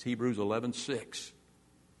 That's Hebrews 11:6.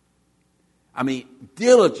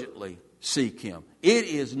 Diligently seek Him. It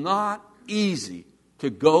is not easy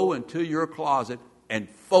to go into your closet and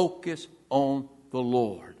focus on the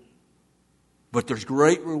Lord. But there's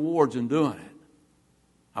great rewards in doing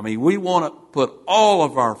it. We want to put all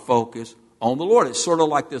of our focus on the Lord. It's sort of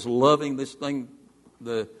like this thing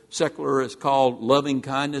the secular is called loving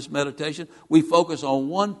kindness meditation. We focus on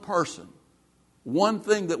one person, one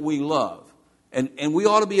thing that we love. And we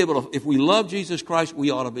ought to be able to, if we love Jesus Christ, we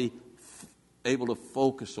ought to be able to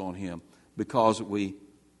focus on Him because we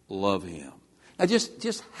love Him. Now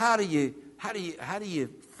just how do you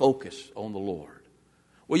focus on the Lord?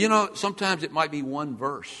 Well, sometimes it might be one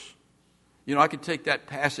verse. I could take that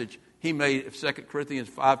passage He made, 2 Corinthians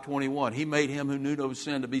 5:21, He made Him who knew no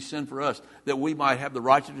sin to be sin for us, that we might have the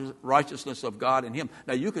righteousness of God in Him.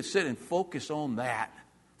 Now, you could sit and focus on that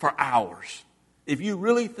for hours. If you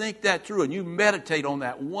really think that through and you meditate on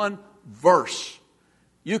that one verse,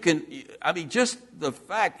 you can, just the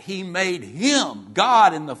fact He made Him,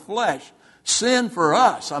 God in the flesh, sin for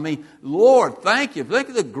us. Lord, thank you. Think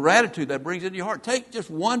of the gratitude that brings into your heart. Take just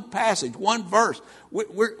one passage, one verse.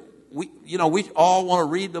 We all want to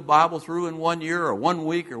read the Bible through in 1 year or 1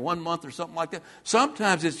 week or 1 month or something like that.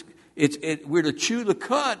 Sometimes we're to chew the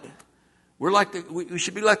cud. We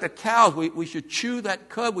should be like the cows. We should chew that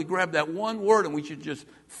cud. We grab that one word and we should just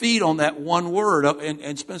feed on that one word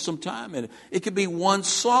and spend some time in it. It could be one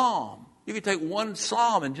psalm. You could take one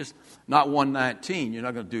psalm and just, not 119. You're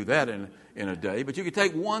not going to do that in a day. But you could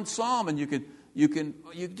take one psalm and you can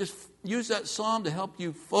just use that psalm to help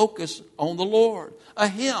you focus on the Lord. A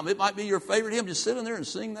hymn, it might be your favorite hymn. Just sit in there and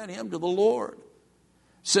sing that hymn to the Lord.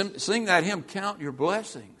 Sing that hymn, count your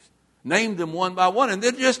blessings. Name them one by one, and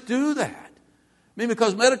then just do that.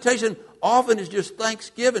 Because meditation often is just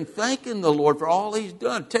thanksgiving, thanking the Lord for all He's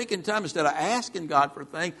done. Taking time instead of asking God for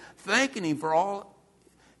things, thanking Him for all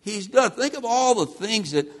He's done. Think of all the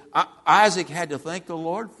things that Isaac had to thank the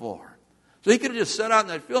Lord for. So he could have just sat out in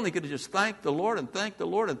that field and he could have just thanked the Lord and thanked the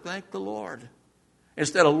Lord and thanked the Lord.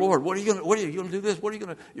 Instead of, Lord, what are you going to do this?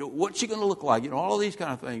 What's she going to look like? All of these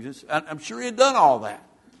kind of things. I'm sure he had done all that.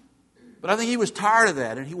 But I think he was tired of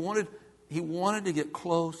that, and he wanted he wanted to get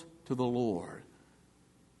close to the Lord.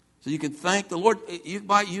 So you can thank the Lord. You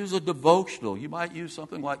might use a devotional. You might use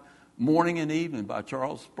something like Morning and Evening by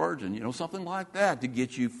Charles Spurgeon, something like that to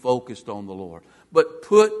get you focused on the Lord. But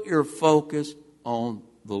put your focus on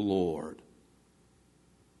the Lord.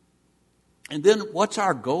 And then what's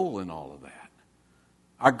our goal in all of that?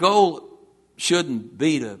 Our goal shouldn't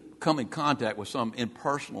be to come in contact with some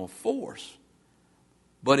impersonal force,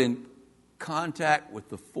 but in contact with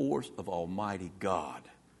the force of Almighty God.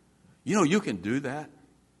 You can do that.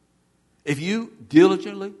 If you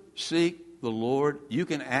diligently seek the Lord, you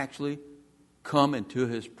can actually come into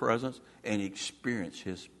His presence and experience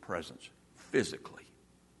His presence physically.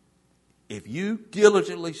 If you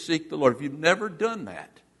diligently seek the Lord, if you've never done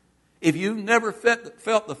that, if you've never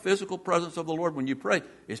felt the physical presence of the Lord when you pray,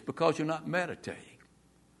 it's because you're not meditating.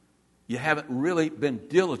 You haven't really been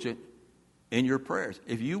diligent in your prayers.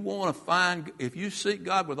 If you seek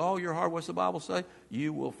God with all your heart, what's the Bible say?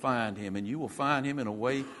 You will find Him, and you will find Him in a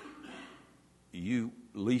way you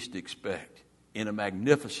least expect, in a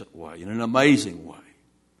magnificent way, in an amazing way.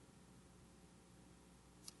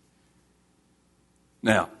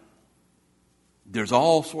 Now, there's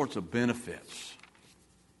all sorts of benefits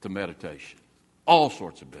to meditation. All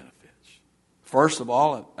sorts of benefits. First of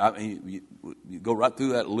all, you go right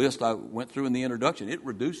through that list I went through in the introduction. It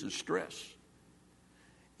reduces stress.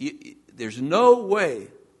 There's no way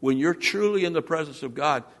when you're truly in the presence of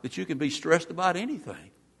God that you can be stressed about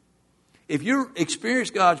anything. If you experience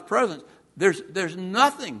God's presence, there's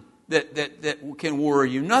nothing that can worry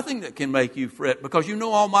you, nothing that can make you fret, because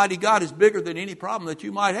Almighty God is bigger than any problem that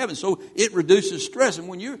you might have, and so it reduces stress. And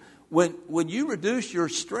when you reduce your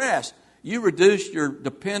stress, you reduce your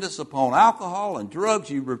dependence upon alcohol and drugs.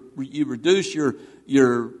 You reduce the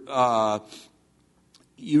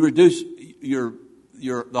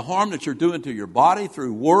harm that you're doing to your body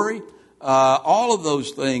through worry. All of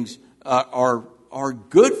those things are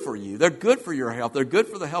good for you. They're good for your health. They're good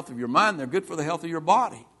for the health of your mind. They're good for the health of your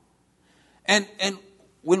body. And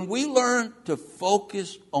when we learn to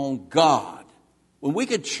focus on God, when we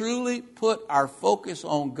can truly put our focus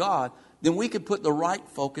on God, then we can put the right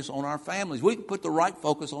focus on our families. We can put the right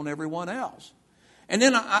focus on everyone else. And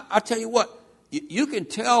then I tell you what, you can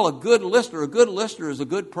tell a good listener is a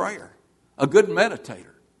good prayer, a good meditator.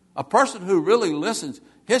 A person who really listens,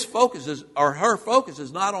 his focus is, or her focus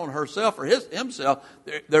is not on herself or himself.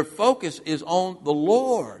 Their focus is on the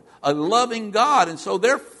Lord, a loving God. And so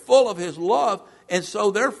they're full of His love. And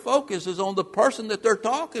so their focus is on the person that they're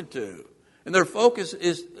talking to. And their focus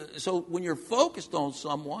is, so when you're focused on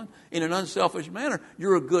someone in an unselfish manner,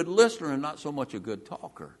 you're a good listener and not so much a good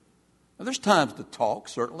talker. Now, there's times to talk,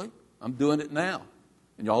 certainly. I'm doing it now.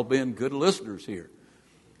 And y'all being good listeners here.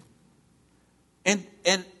 And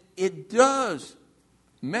it does,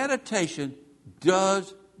 meditation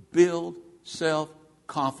does build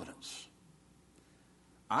self-confidence.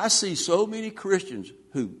 I see so many Christians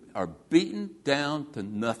who are beaten down to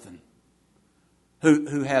nothing,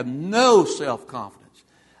 who have no self-confidence.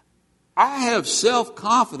 I have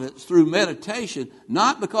self-confidence through meditation,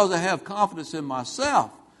 not because I have confidence in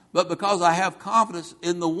myself, but because I have confidence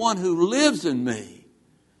in the one who lives in me.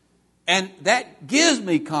 And that gives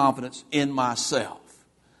me confidence in myself.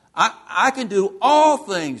 I can do all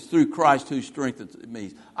things through Christ who strengthens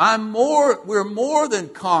me. We're more than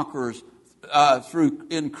conquerors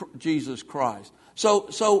in Jesus Christ.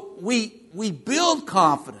 So we build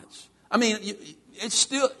confidence. I mean,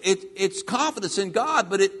 it's confidence in God,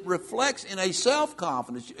 but it reflects in a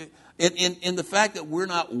self-confidence in the fact that we're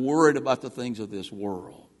not worried about the things of this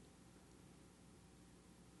world.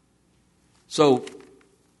 So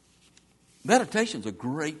meditation's a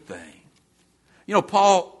great thing.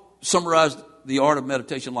 Paul summarized the art of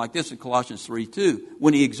meditation like this in Colossians 3:2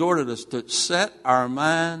 when he exhorted us to set our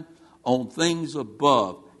mind on things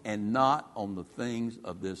above and not on the things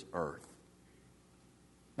of this earth.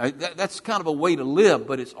 Now, that's kind of a way to live,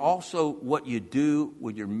 but it's also what you do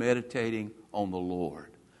when you're meditating on the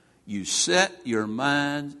Lord. You set your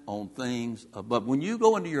mind on things above. When you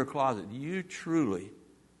go into your closet, you truly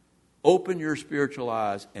open your spiritual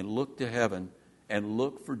eyes and look to heaven and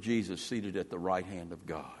look for Jesus seated at the right hand of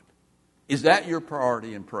God. Is that your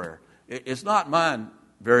priority in prayer? It's not mine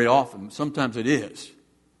very often. Sometimes it is.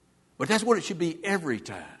 But that's what it should be every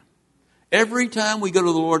time. Every time we go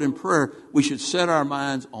to the Lord in prayer, we should set our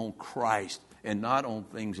minds on Christ and not on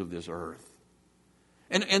things of this earth.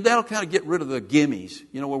 And that'll kind of get rid of the gimmies,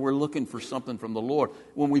 where we're looking for something from the Lord.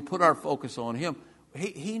 When we put our focus on Him,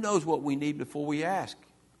 He knows what we need before we ask,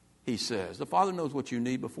 He says. The Father knows what you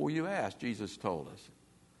need before you ask, Jesus told us.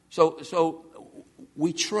 So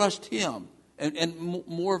we trust Him And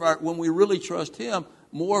more of our, when we really trust Him,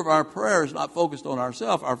 more of our prayer is not focused on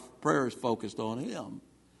ourselves. Our prayer is focused on Him.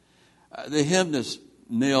 The hymnist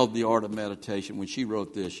nailed the art of meditation when she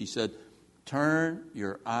wrote this. She said, "Turn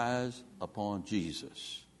your eyes upon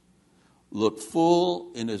Jesus. Look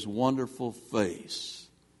full in His wonderful face.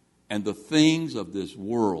 And the things of this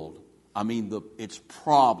world, its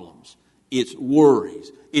problems, its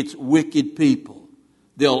worries, its wicked people,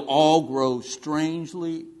 they'll all grow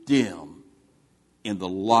strangely dim in the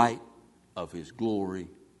light of His glory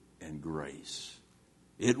and grace."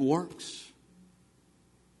 It works.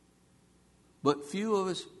 But few of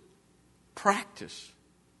us practice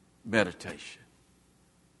meditation.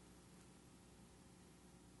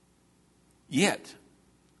 Yet,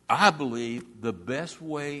 I believe the best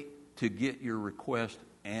way to get your request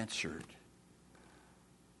answered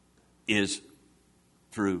is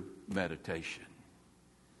through meditation,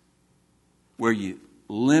 where you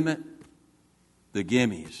limit the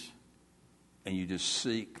gimmies and you just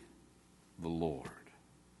seek the Lord.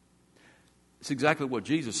 It's exactly what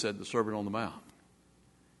Jesus said to the Sermon on the Mount.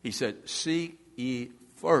 He said, "Seek ye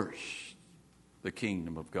first the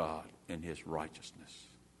kingdom of God and His righteousness,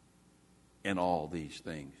 and all these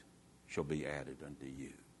things shall be added unto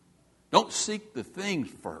you." Don't seek the things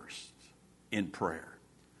first in prayer.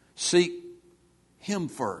 Seek Him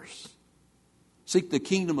first. Seek the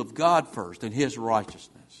kingdom of God first and His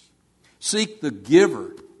righteousness. Seek the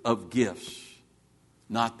giver of gifts,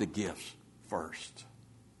 not the gifts first.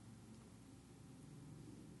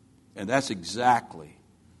 And that's exactly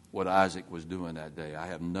what Isaac was doing that day. I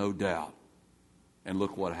have no doubt. And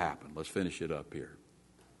look what happened. Let's finish it up here.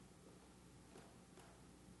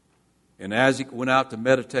 And Isaac went out to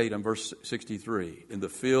meditate on verse 63, in the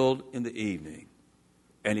field in the evening.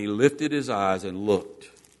 And he lifted his eyes and looked.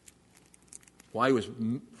 While he was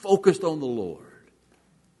focused on the Lord,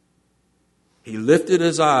 he lifted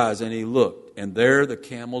his eyes and he looked. And there the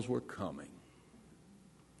camels were coming.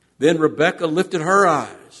 Then Rebekah lifted her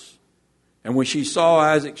eyes. And when she saw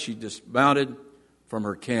Isaac, she dismounted from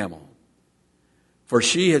her camel. For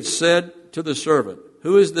she had said to the servant,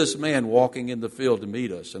 "Who is this man walking in the field to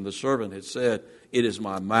meet us?" And the servant had said, "It is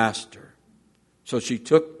my master." So she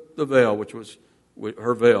took the veil, which was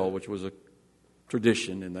her veil, which was a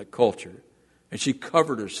tradition in that culture, and she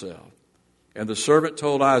covered herself. And the servant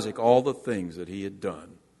told Isaac all the things that he had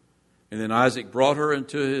done. And then Isaac brought her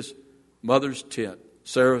into his mother's tent,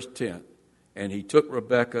 Sarah's tent, and he took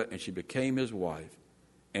Rebekah, and she became his wife,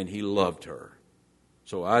 and he loved her.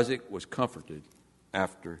 So Isaac was comforted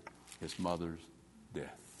after his mother's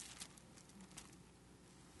death.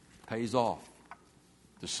 It pays off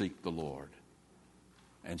to seek the Lord,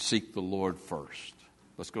 and seek the Lord first.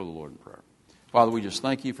 Let's go to the Lord in prayer. Father, we just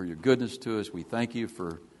thank you for your goodness to us. We thank you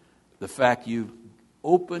for the fact you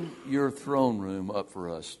opened your throne room up for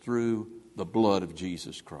us through the blood of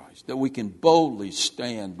Jesus Christ, that we can boldly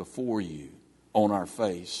stand before you on our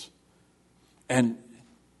face. And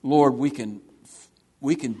Lord, we can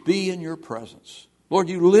be in your presence. Lord,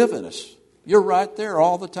 you live in us. You're right there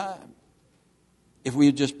all the time. If we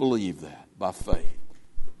just believe that by faith.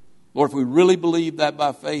 Lord, if we really believe that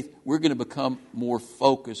by faith, we're going to become more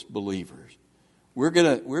focused believers. We're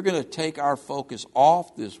going to take our focus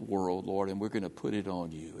off this world, Lord, and we're going to put it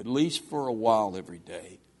on you, at least for a while every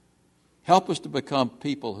day. Help us to become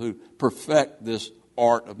people who perfect this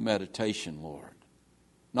art of meditation, Lord.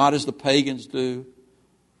 Not as the pagans do,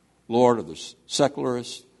 Lord, or the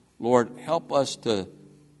secularists. Lord, help us to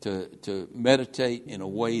meditate in a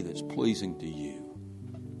way that's pleasing to you.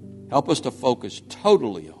 Help us to focus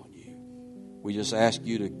totally on you. We just ask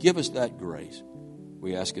you to give us that grace.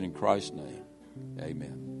 We ask it in Christ's name.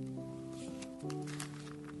 Amen.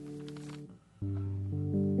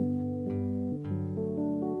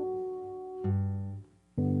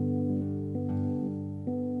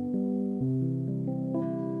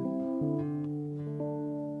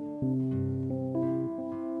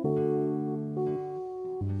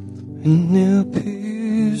 And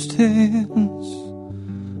nail-pierced hands,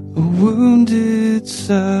 a wounded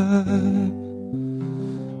side.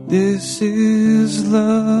 This is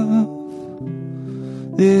love.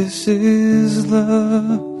 This is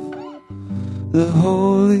love. The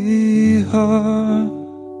holy heart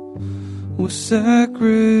was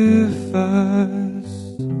sacrificed.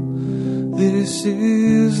 This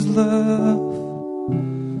is love.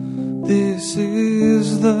 This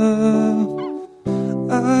is love.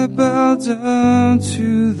 I bow down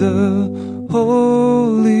to the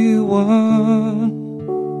Holy One.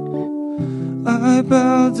 I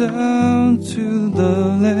bow down to the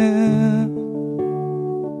Lamb.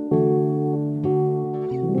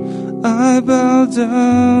 I bow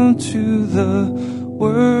down to the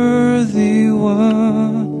worthy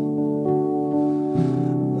one.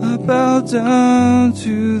 I bow down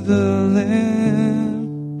to the Lamb,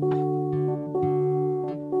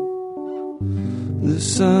 the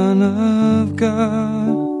Son of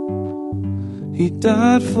God. He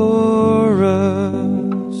died for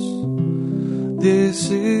us. This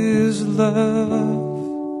is love.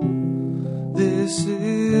 This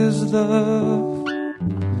is love.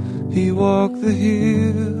 He walked the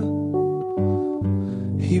hill.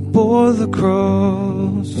 He bore the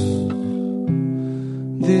cross.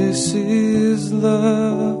 This is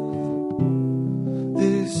love.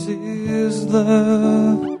 This is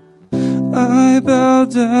love. I bow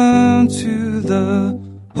down to the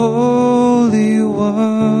Holy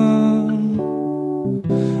One.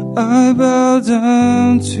 I bow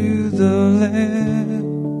down to the Lamb.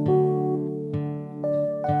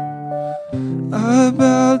 I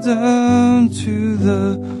bow down to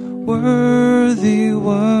the worthy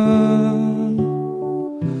one.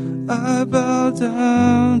 I bow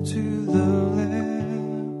down to the Lamb.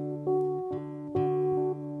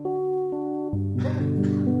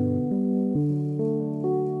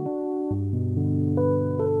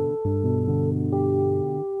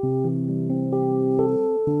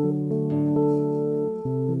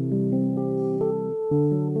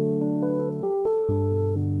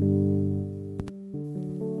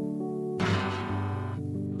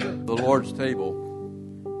 The Lord's table,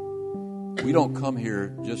 we don't come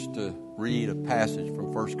here just to read a passage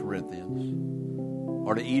from 1 Corinthians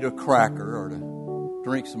or to eat a cracker or to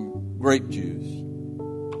drink some grape juice.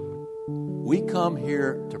 We come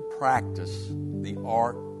here to practice the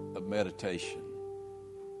art of meditation,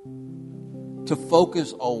 to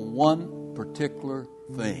focus on one particular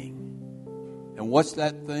thing. And what's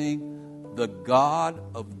that thing? The God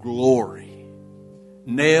of glory,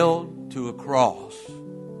 nailed to a cross,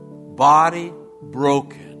 body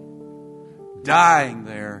broken, dying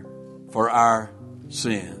there for our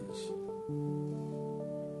sins.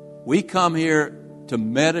 We come here to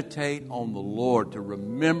meditate on the Lord, to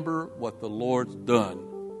remember what the Lord's done,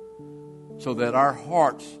 so that our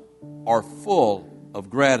hearts are full of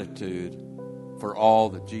gratitude for all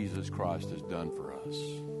that Jesus Christ has done for us.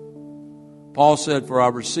 Paul said, "For I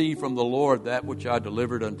received from the Lord that which I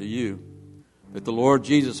delivered unto you, that the Lord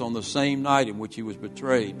Jesus, on the same night in which he was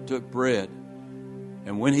betrayed, took bread,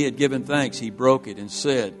 and when he had given thanks, he broke it and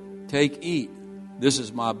said, 'Take, eat, this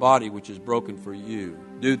is my body which is broken for you.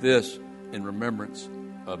 Do this in remembrance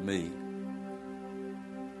of me.'"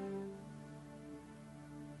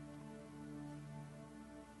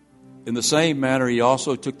 In the same manner, he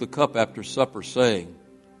also took the cup after supper, saying,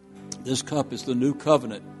 "This cup is the new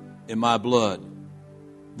covenant in my blood.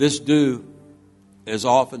 This do as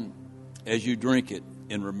often as you drink it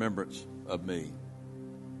in remembrance of me."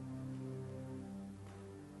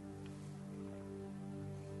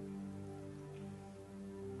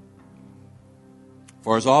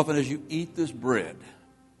 For as often as you eat this bread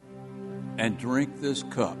and drink this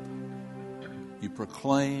cup, you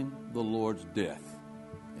proclaim the Lord's death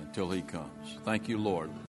until he comes. Thank you, Lord.